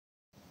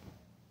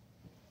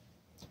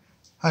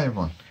Hi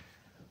everyone,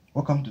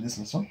 welcome to this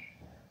lesson.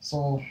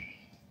 So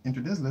in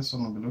today's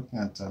lesson we'll be looking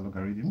at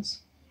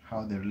logarithms,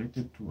 how they're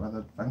related to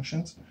other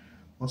functions,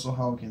 also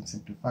how we can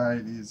simplify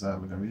these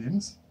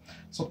logarithms.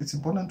 So it's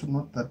important to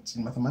note that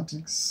in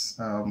mathematics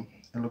a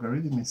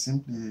logarithm is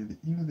simply the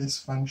inverse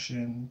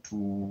function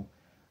to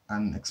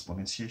an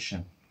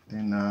exponentiation.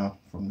 Then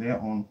from there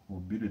on we'll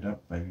build it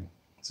up by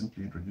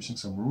simply introducing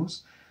some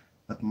rules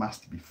that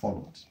must be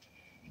followed.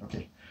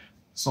 Okay,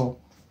 so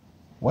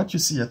what you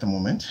see at the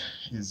moment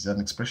is an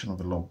expression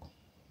of a log.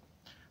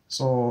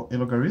 So a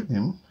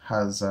logarithm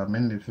has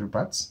mainly three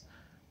parts.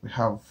 We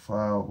have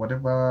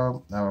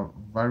whatever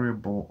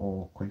variable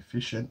or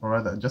coefficient, or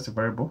rather just a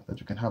variable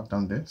that you can have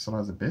down there, so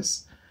as a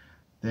base.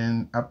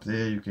 Then up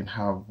there you can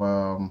have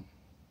the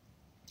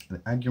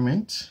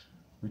argument,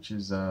 which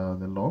is the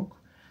log.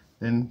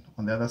 Then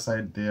on the other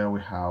side there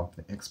we have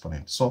the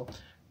exponent. So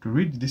to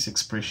read this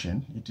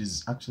expression, it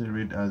is actually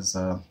read as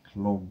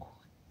log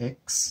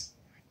x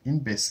in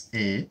base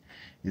a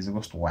is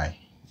equals to y,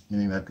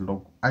 meaning that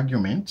log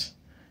argument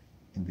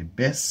in the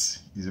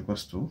base is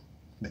equals to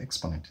the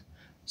exponent.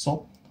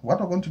 So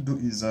what I'm going to do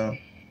is I'm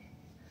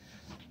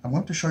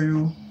going to show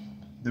you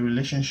the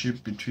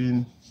relationship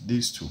between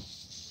these two.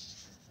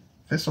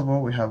 First of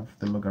all, we have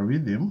the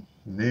logarithm,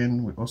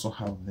 then we also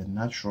have the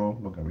natural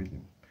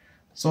logarithm.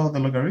 So the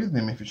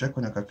logarithm, if you check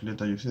on your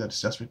calculator, you see that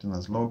it's just written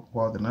as log,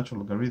 while the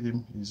natural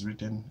logarithm is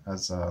written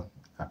as a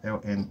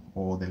ln,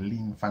 or the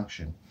lean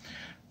function.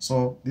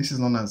 So this is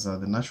known as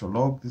the natural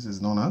log, this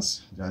is known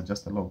as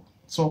just a log.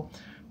 So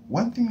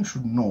one thing you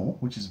should know,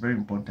 which is very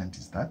important,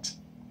 is that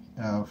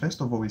first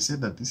of all, we say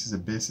that this is a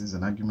base, this is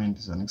an argument,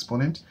 this is an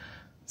exponent.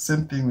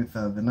 Same thing with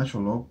the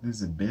natural log, this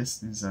is a base,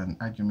 this is an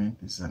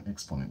argument, this is an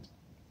exponent.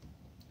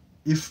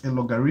 If a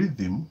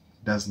logarithm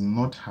does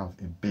not have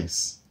a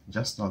base,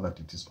 just know that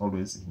it is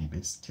always in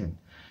base 10.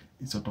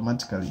 It's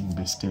automatically in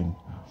base 10.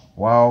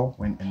 While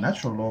when a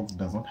natural log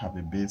does not have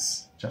a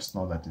base, just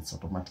know that it's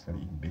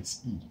automatically in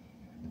base e,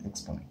 the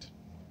exponent.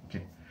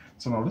 Okay,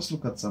 so now let's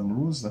look at some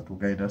rules that will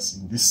guide us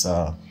in this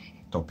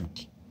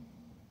topic.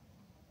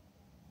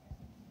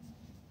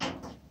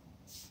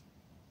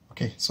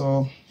 Okay,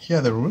 so here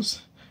are the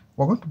rules.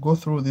 We're going to go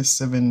through these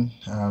 7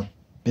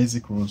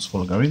 basic rules for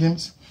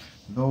logarithms,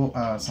 though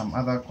some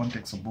other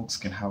context of books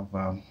can have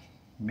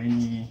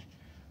many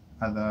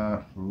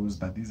other rules,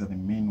 but these are the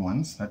main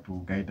ones that will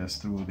guide us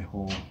through the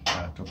whole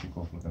topic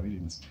of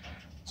logarithms.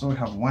 So we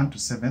have 1 to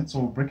 7, so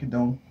we'll break it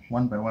down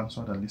one by one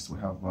so that at least we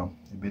have a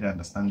better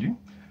understanding.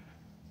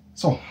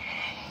 So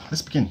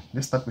let's begin.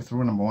 Let's start with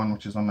rule number 1,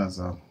 which is known as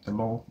the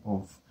law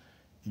of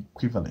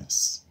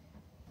equivalence.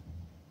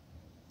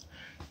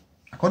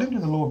 According to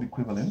the law of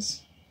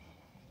equivalence,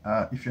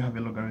 if you have a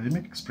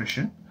logarithmic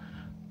expression,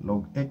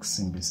 log x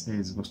in base a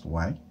is equals to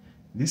y,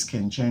 this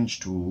can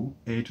change to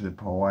a to the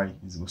power y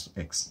is equals to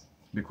x,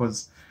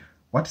 because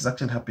what is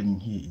actually happening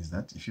here is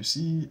that if you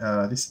see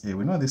this a,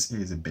 we know this a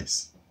is a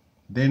base.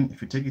 Then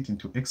if you take it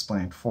into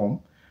exponent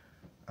form,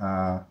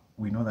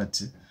 we know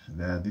that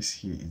this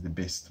here is the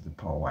base to the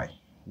power y.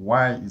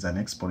 Y is an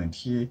exponent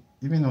here.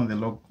 Even on the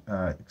log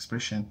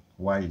expression,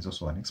 y is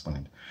also an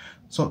exponent.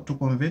 So to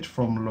convert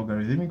from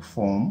logarithmic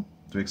form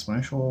to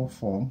exponential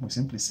form, we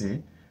simply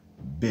say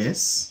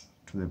base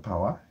to the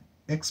power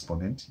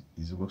exponent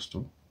is equals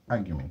to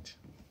argument.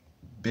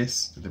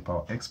 Base to the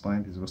power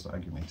exponent is equals to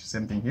argument.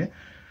 Same thing here.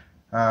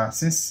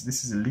 Since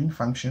this is a lean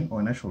function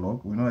or a natural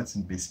log, we know it's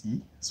in base e.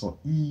 So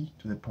e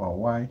to the power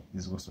y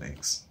is equals to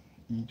x.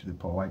 E to the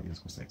power y is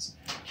equals to x.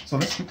 So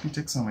let's quickly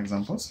take some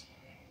examples.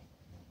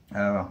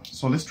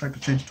 So let's try to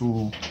change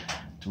to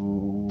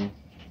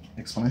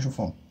exponential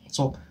form.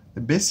 So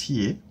the base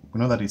here, we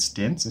know that it's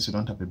 10 since you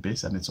don't have a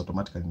base, and it's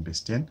automatically in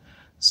base 10.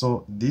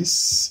 So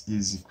this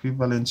is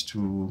equivalent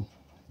to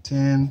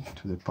 10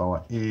 to the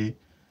power a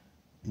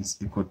is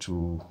equal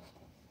to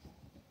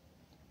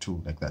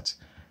 2, like that.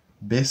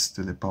 Base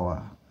to the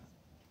power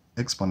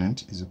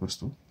exponent is equals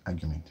to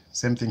argument.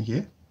 Same thing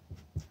here.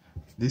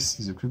 This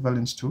is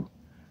equivalent to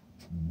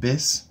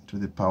base to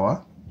the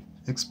power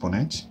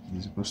exponent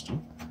is equals to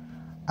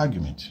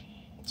argument.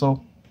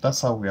 So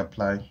that's how we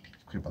apply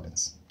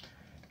equivalence.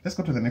 Let's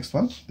go to the next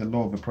one, the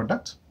law of a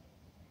product.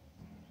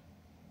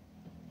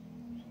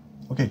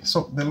 Okay,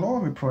 so the law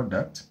of a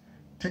product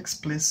takes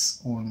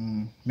place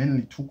on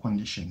mainly 2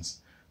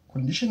 conditions.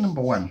 Condition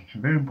number 1,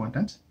 very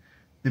important,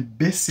 the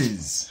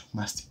bases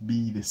must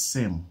be the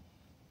same.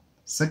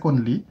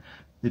 Secondly,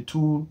 the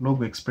 2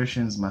 log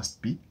expressions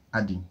must be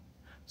adding.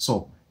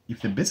 So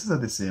if the bases are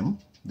the same,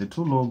 the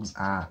 2 logs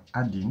are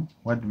adding,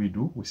 what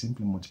do? We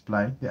simply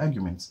multiply the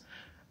arguments.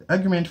 The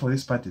argument for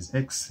this part is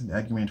x, the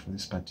argument for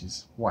this part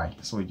is y.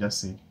 So we just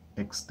say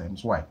x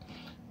times y.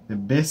 The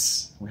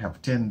base, we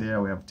have 10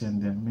 there, we have 10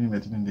 there, meaning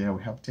that in there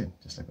we have 10,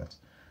 just like that.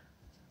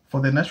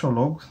 For the natural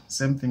log,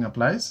 same thing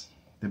applies.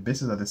 The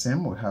bases are the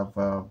same. We have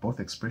both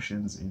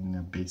expressions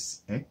in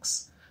base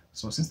x.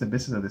 So since the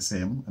bases are the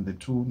same and the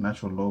 2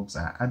 natural logs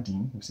are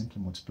adding, we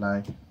simply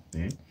multiply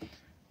the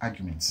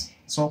arguments.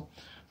 So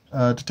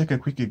to take a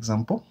quick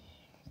example,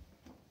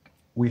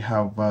 we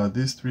have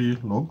these 3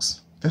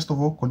 logs, first of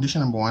all,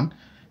 condition number one,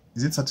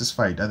 is it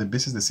satisfied? Are the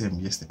bases the same?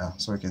 Yes, they are.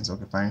 So I can say,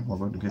 okay, fine, we're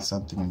going to get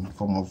something in the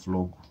form of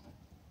log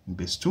in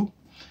base 2.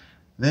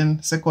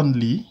 Then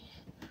secondly,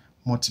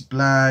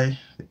 multiply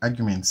the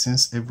arguments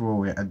since everywhere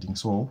we're adding.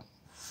 So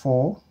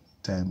 4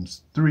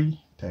 times 3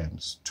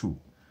 times 2,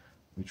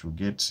 which will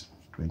get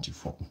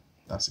 24.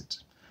 That's it.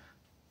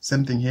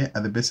 Same thing here.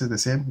 Are the bases the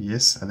same?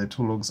 Yes. Are the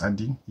two logs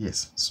adding?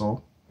 Yes.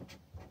 So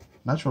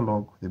natural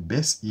log, the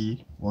base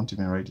e, won't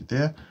even write it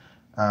there.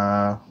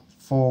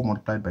 4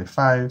 multiplied by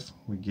 5,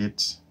 we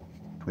get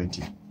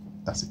 20.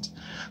 That's it.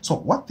 So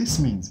what this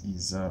means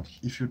is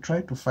if you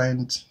try to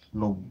find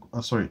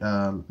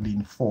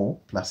ln 4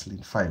 plus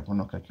ln 5 on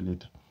a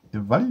calculator, the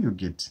value you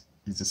get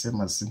is the same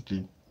as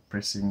simply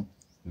pressing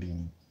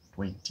ln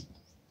 20.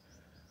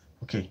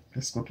 Okay,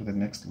 let's go to the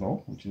next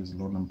law, which is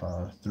law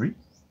number 3.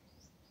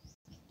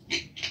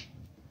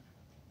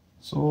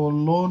 So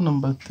law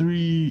number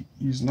 3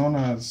 is known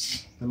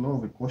as the law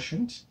of a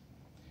quotient.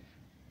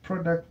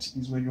 Product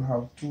is when you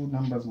have two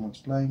numbers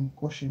multiplying.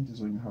 Quotient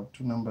is when you have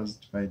two numbers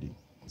dividing.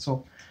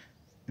 So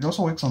it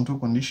also works on two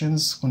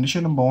conditions.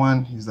 Condition number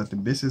one is that the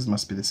bases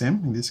must be the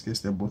same. In this case,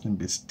 they're both in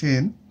base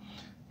 10.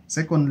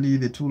 Secondly,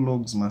 the two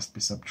logs must be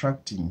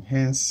subtracting.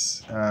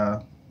 Hence,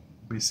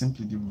 we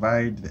simply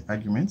divide the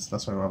arguments.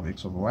 That's why we have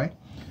x over y.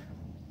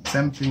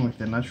 Same thing with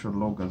the natural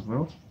log as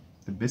well.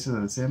 The bases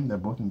are the same. They're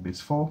both in base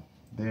 4.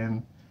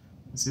 Then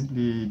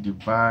simply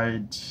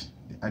divide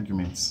the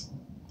arguments.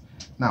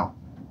 Now,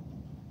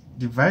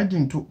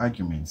 dividing two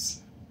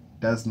arguments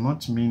does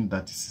not mean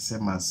that it's the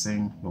same as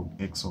saying log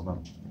x over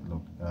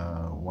log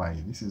y.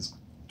 These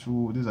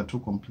are two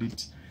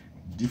complete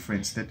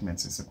different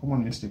statements. It's a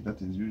common mistake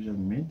that is usually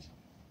made.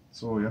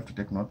 So you have to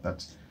take note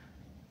that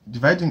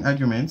dividing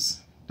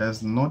arguments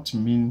does not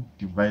mean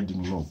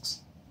dividing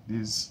logs.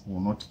 These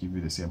will not give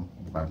you the same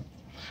value.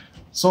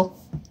 So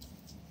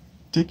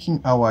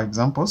taking our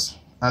examples,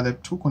 are the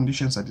two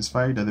conditions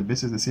satisfied? Are the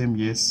bases the same?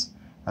 Yes.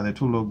 Are the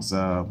two logs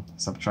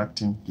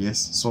subtracting? Yes.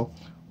 So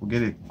we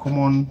get a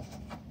common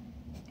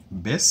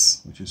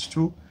base, which is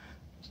 2.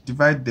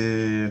 Divide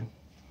the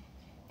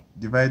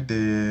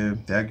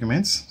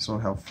arguments. So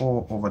we have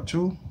 4 over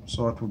 2.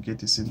 So what we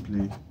get is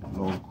simply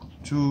log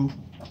 2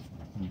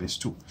 in base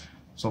 2.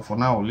 So for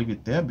now, we'll leave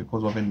it there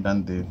because we haven't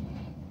done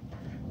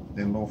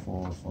the law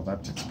for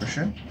that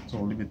expression. So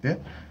we'll leave it there.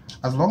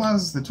 As long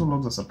as the two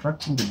logs are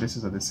subtracting, the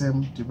bases are the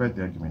same, divide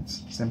the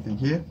arguments. Same thing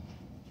here.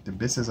 The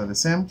bases are the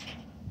same.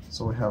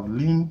 So we have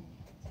ln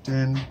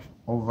 10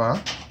 over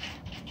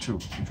 2,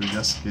 which will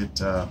just get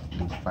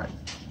ln 5.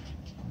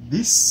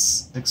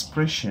 This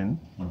expression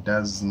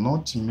does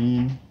not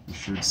mean you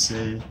should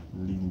say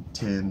ln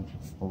 10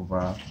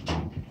 over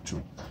ln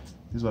 2.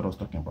 This is what I was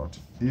talking about.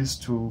 These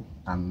two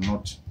are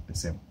not the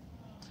same.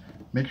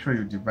 Make sure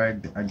you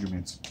divide the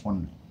arguments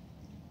only.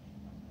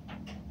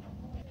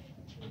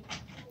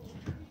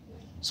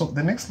 So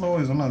the next law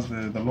is known as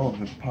the law of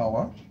the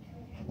power,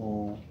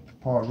 or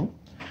power rule.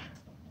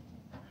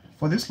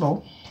 For this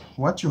law,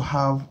 what you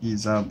have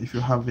is if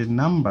you have a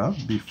number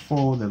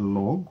before the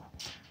log,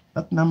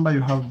 that number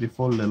you have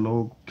before the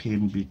log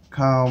can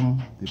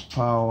become the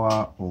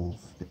power of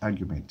the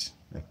argument,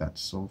 like that.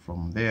 So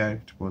from there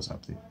it goes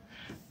up there.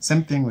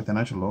 Same thing with the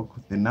natural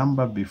log. The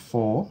number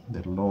before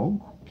the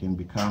log can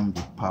become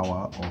the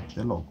power of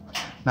the log.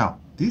 Now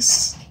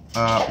this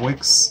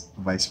works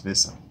vice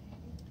versa.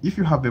 If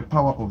you have a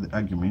power of the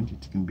argument,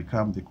 it can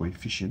become the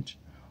coefficient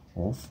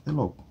of the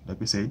log.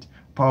 Like we said,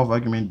 power of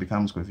argument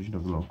becomes coefficient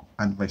of the log,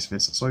 and vice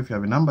versa. So if you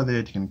have a number there,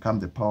 it can become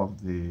the power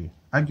of the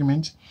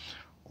argument.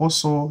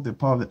 Also, the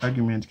power of the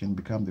argument can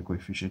become the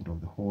coefficient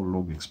of the whole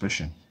log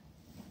expression.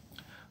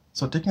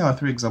 So taking our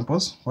 3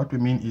 examples, what we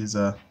mean is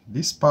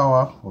this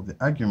power of the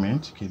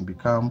argument can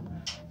become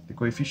the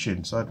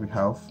coefficient. So that we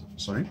have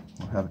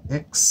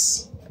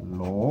x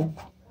log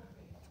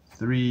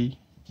 3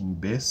 in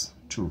base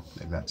 2,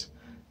 like that.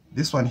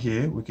 This one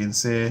here, we can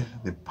say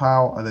the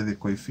power, or the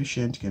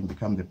coefficient can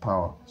become the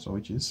power. So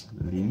which is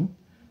ln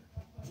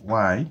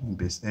y in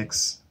base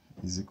x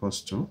is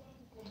equals to,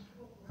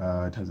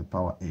 it has a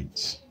power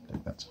 8,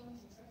 like that.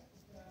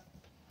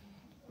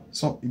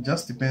 So it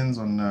just depends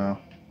on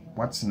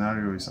what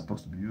scenario is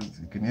supposed to be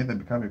used. It can either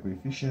become a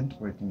coefficient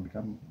or it can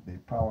become the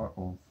power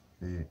of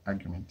the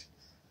argument,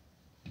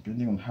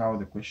 depending on how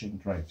the question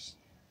drives.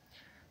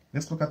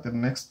 Let's look at the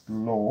next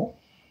law,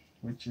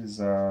 which is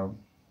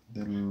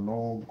the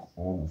log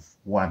of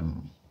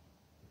 1.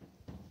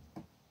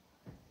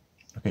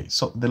 Okay,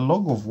 so the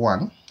log of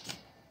 1,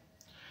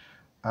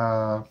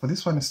 for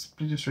this one is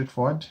pretty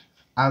straightforward.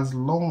 As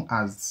long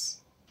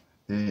as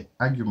the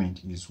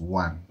argument is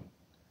 1,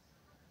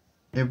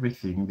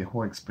 everything, the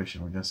whole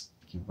expression will just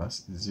give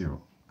us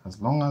 0. As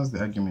long as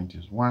the argument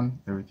is 1,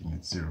 everything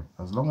is 0.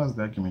 As long as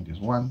the argument is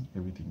 1,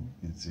 everything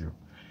is 0.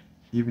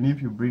 Even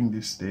if you bring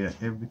this there,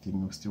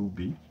 everything will still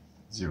be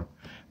 0.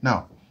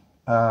 Now,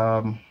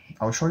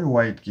 I'll show you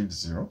why it gives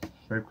 0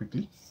 very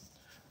quickly.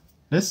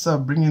 Let's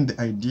bring in the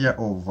idea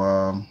of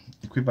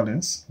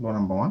equivalence, law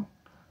number 1.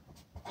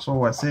 So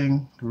we're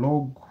saying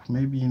log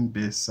maybe in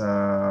base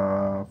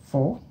 4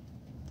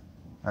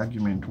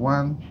 argument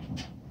 1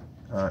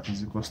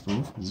 is equals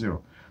to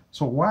 0.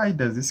 So why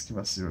does this give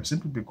us 0?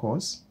 Simply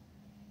because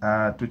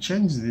to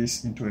change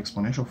this into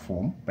exponential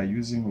form by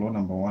using law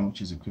number 1,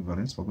 which is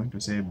equivalence, we're going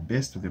to say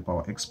base to the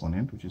power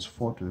exponent, which is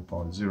 4 to the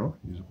power 0,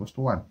 is equals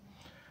to 1.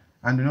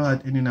 And we know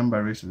that any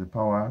number raised to the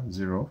power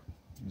 0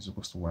 is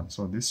equals to 1.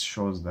 So this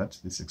shows that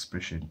this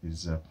expression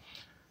is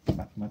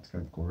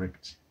mathematically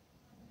correct.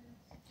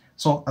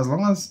 So as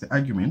long as the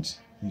argument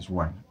is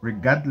 1,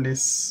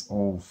 regardless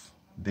of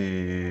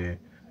the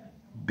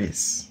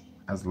base,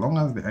 as long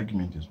as the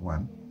argument is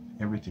 1,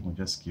 everything will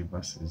just give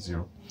us a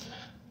 0.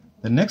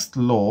 The next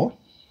law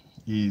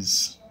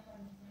is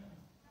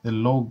the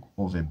log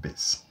of a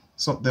base.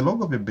 So the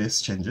log of a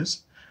base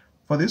changes.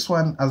 For this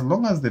one, as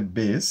long as the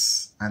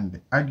base and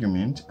the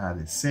argument are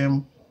the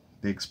same,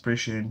 the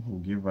expression will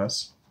give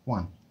us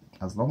 1.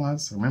 As long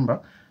as,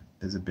 remember,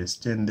 there's a base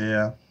 10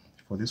 there.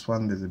 For this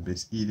one, there's a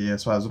base e there.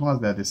 So as long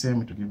as they're the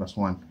same, it will give us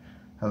 1.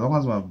 As long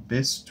as we have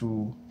base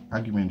 2,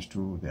 argument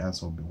 2, the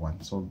answer will be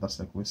 1. So that's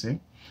like we're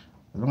saying.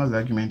 As long as the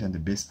argument and the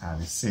base are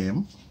the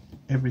same,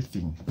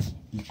 everything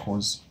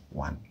equals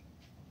 1.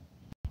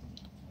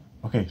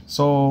 Okay,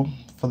 so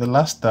for the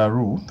last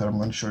rule that I'm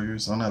going to show you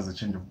is known as the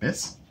change of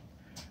base.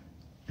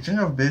 The change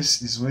of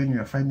base is when you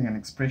are finding an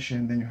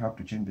expression, then you have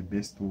to change the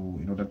base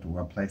in order to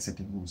apply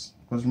certain rules.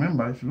 Because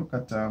remember, if you look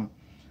at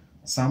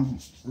some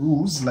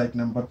rules like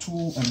number 2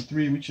 and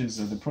 3, which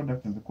is the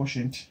product and the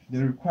quotient, they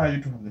require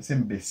you to have the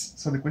same base.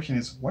 So the question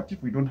is, what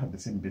if we don't have the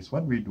same base?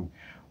 What do?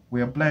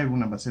 We apply rule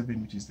number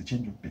 7, which is the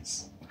change of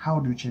base. How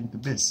do you change the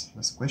base?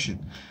 That's the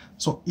question.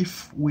 So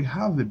if we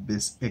have a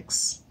base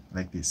x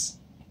like this,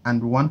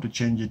 and we want to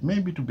change it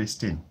maybe to base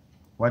 10,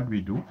 what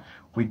do?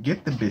 We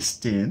get the base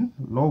 10,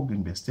 log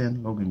in base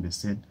 10, log in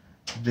base 10.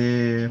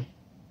 The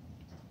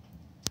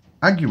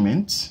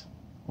argument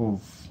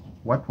of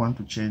what we want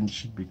to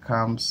change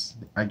becomes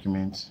the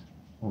argument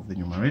of the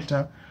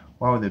numerator,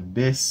 while the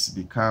base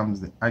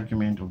becomes the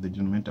argument of the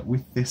denominator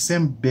with the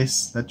same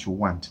base that you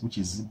want, which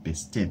is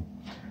base 10.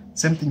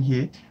 Same thing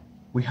here.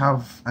 We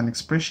have an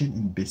expression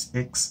in base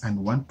x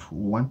and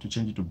want to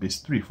change it to base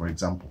 3, for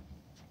example.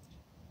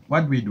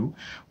 What do?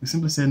 We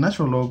simply say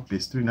natural log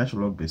base 3,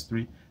 natural log base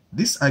 3.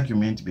 This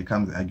argument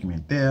becomes the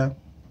argument there.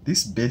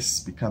 This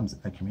base becomes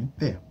the argument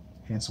there.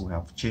 Hence, we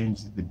have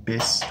changed the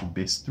base to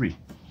base 3.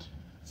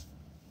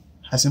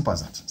 As simple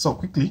as that. So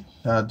quickly,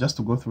 just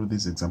to go through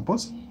these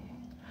examples.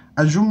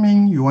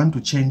 Assuming you want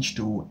to change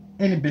to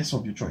any base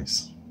of your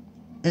choice,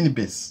 any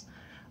base.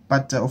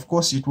 But of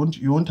course, you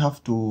won't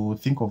have to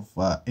think of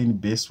any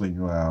base when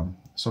you are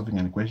solving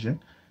an equation.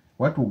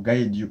 What will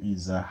guide you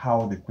is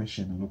how the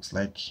question looks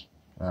like.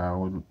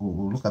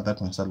 We'll look at that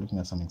when we start looking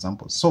at some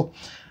examples. So,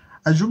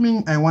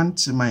 assuming I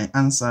want my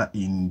answer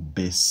in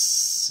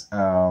base,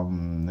 let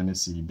me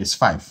see, base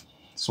 5.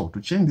 So to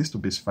change this to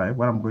base 5,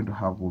 what I'm going to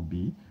have will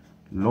be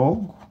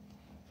log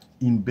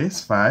in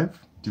base 5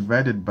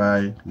 divided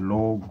by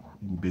log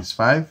in base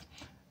 5.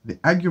 The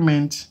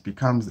argument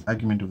becomes the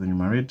argument of the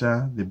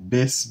numerator. The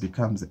base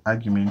becomes the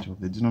argument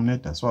of the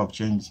denominator. So I've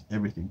changed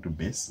everything to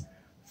base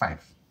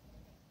 5.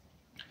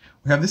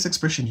 We have this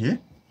expression here,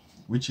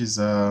 which is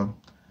log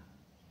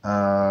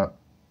 8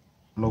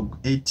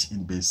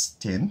 in base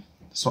 10.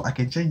 So I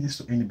can change this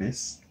to any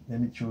base. Let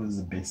me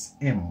choose base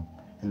m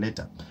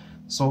later.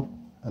 So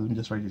let me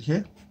just write it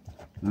here.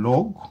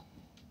 Log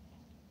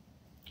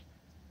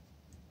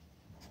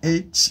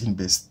 8 in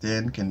base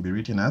 10 can be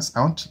written as,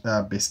 I want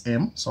base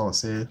m, so I'll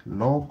say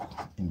log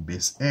in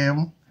base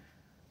m.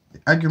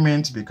 The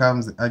argument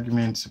becomes the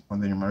argument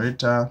on the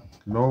numerator,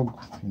 log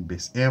in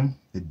base m.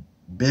 The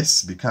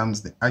base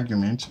becomes the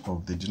argument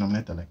of the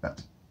denominator, like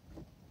that.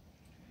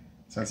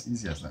 So as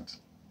easy as that.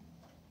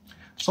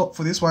 So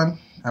for this one,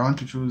 I want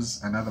to choose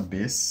another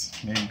base.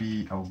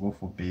 Maybe I'll go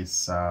for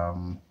base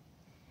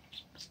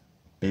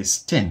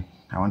 10.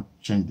 I want to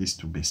change this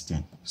to base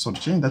 10. So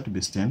to change that to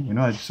base 10, we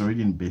know it's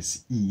already in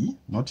base e,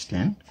 not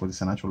 10, because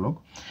it's a natural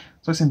log.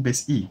 So it's in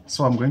base e.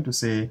 So I'm going to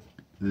say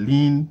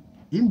ln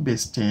in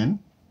base 10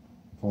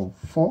 of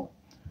 4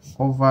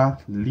 over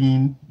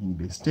ln in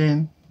base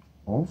 10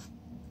 of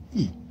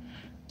e.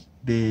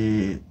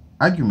 The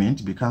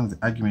argument becomes the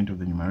argument of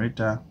the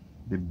numerator.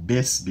 The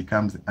base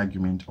becomes the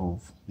argument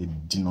of the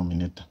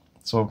denominator.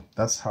 So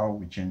that's how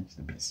we change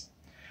the base.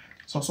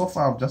 So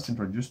far I've just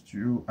introduced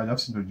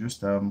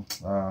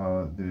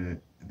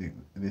the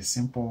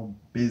simple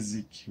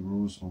basic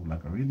rules of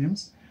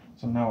logarithms.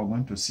 So now we're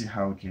going to see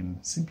how we can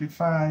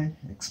simplify,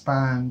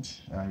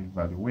 expand,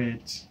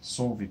 evaluate,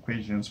 solve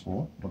equations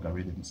for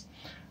logarithms.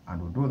 And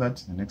we'll do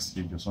that in the next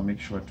video, so make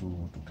sure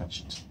to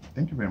catch it.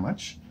 Thank you very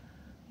much.